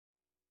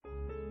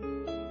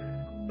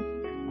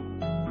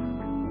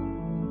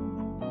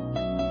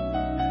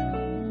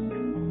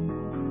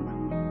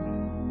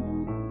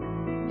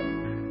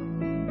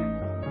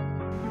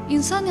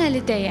İnsan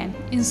əli dəyən,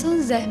 insan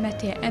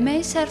zəhməti,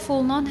 əməyi sərf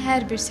olunan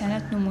hər bir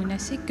sənət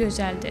nümunəsi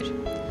gözəldir.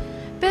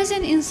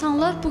 Bəzən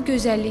insanlar bu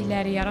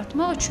gözəllikləri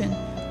yaratmaq üçün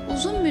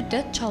uzun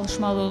müddət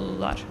çalışmalı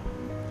olurlar.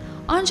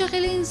 Ancaq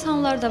elə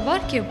insanlar da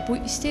var ki, bu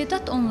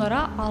istedad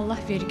onlara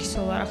Allah vergisi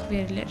olaraq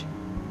verilir.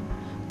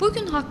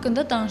 Bugün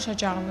haqqında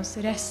danışacağımız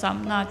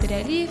rəssam Nadir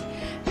ALIEV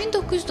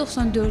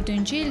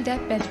 1994-cü ildə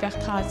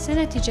bədbəxt hadisə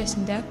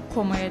nəticəsində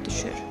komaya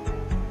düşür.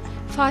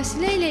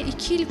 Fasilə ilə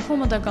 2 il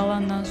komada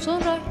qalandan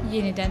sonra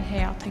yenidən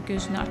həyata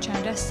gözünü açan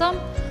rəssam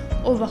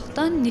o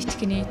vaxtdan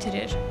nitqini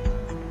itirir.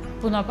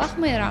 Buna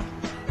baxmayaraq,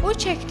 o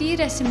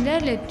çəkdiyi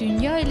rəsmlərlə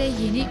dünya ilə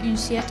yeni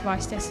ünsiyyət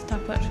vasitəsi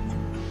tapır.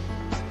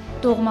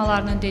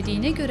 Doğmalarının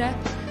dediyinə görə,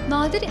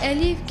 Nadir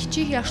ALIEV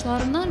kiçik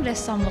yaşlarından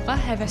rəssamlığa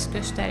həvəs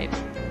göstərib,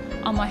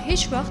 amma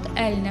heç vaxt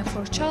əlinə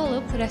fırça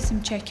alıb rəsm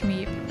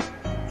çəkməyib.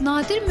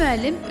 Nadir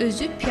müəllim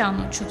özü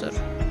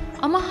pianoçudur.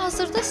 Amma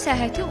hazırda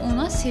səhhəti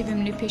ona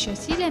sevimli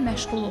peşəsi ilə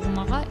məşğul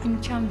olmağa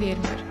imkan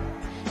vermir.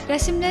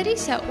 Rəsmləri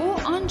isə o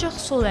ancaq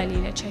sol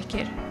əli ilə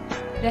çəkir.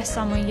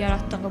 Rəssamın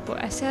yaratdığı bu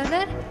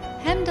əsərlər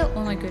həm də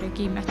ona görə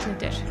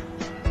qiymətlidir.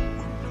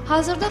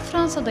 Hazırda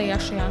Fransada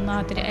yaşayan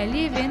Nadir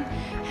ALIEVin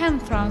həm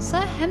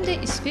Fransa, həm də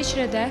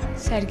İsveçrədə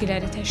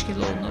sərgiləri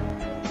təşkil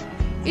olunub.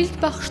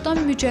 İlk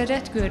baxışdan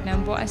mücərrəd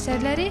görünən bu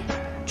əsərləri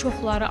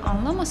çoxları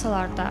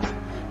anlamasalar da,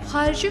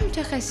 xarici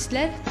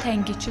mütəxəssislər,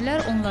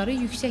 tənqidçilər onları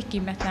yüksək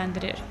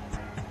qiymətləndirir.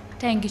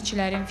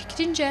 Tənqidçilərin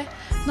fikrincə,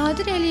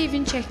 Nadir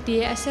ALIEVin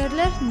çəkdiyi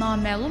əsərlər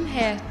naməlum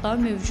həyatda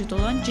mövcud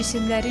olan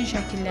cisimlərin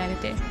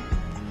şəkilləridir.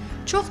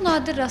 Çox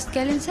nadir rast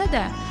gəlinsə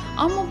də,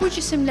 amma bu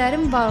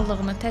cisimlərin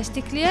varlığını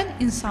təsdiqləyən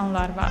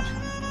insanlar var.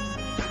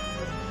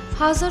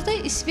 Hazırda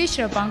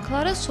İsveçrə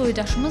bankları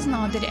soydaşımız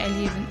Nadir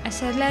ALIEVin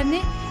əsərlərini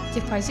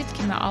depozit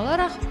kimi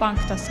alaraq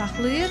bankda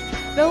saxlayır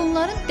və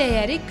onların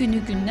dəyəri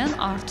günü-gündən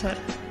artır.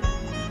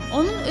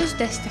 Onun öz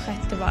dəsti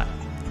xətti var.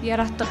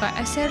 Yaratdığı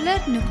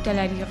əsərlər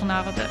nöqtələr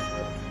yığınağıdır.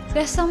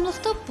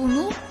 Rəssamlıqda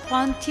bunu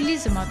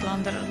pointilizm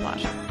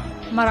adlandırırlar.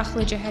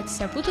 Maraqlı cəhət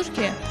isə budur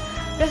ki,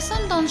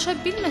 rəssam danışa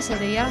bilməsə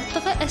də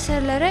yaratdığı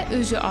əsərlərə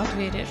özü ad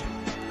verir.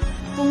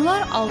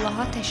 Bunlar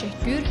Allaha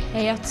təşəkkür,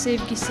 həyat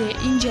sevgisi,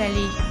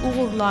 incəlik,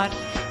 uğurlar,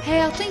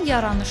 həyatın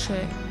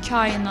yaranışı,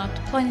 kainat,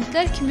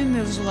 planetlər kimi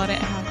mövzuları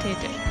əhatə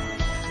edir.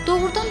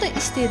 Doğrudan da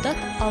istedad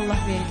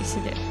Allah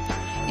vergisidir.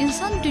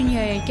 İnsan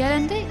dünyaya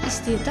gələndə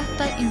istedad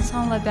da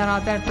insanla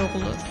bərabər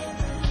doğulur.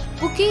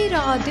 Bu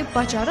qeyri-adi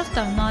bacarıq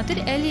da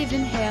Nadir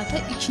ALIEVin həyata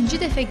ikinci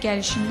dəfə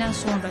gəlişindən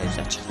sonra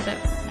üzə çıxdı.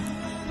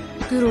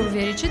 Qürur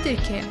vericidir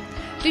ki,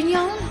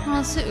 dünyanın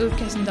hansı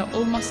ölkəsində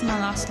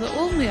olmasından asılı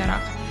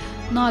olmayaraq,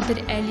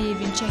 Nadir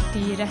ALIEVin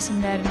çəkdiyi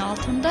rəsmlərin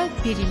altında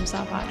bir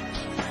imza var.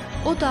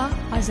 O da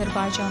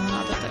Azərbaycanın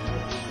adıdır.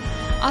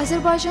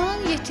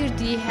 Azərbaycanın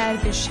yetirdiyi hər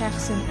bir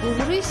şəxsin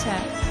uğuru isə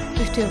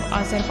bütöv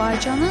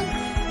Azərbaycanın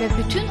və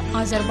bütün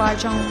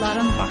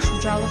Azərbaycanlıların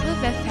başucalığı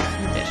və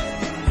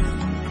fəxridir.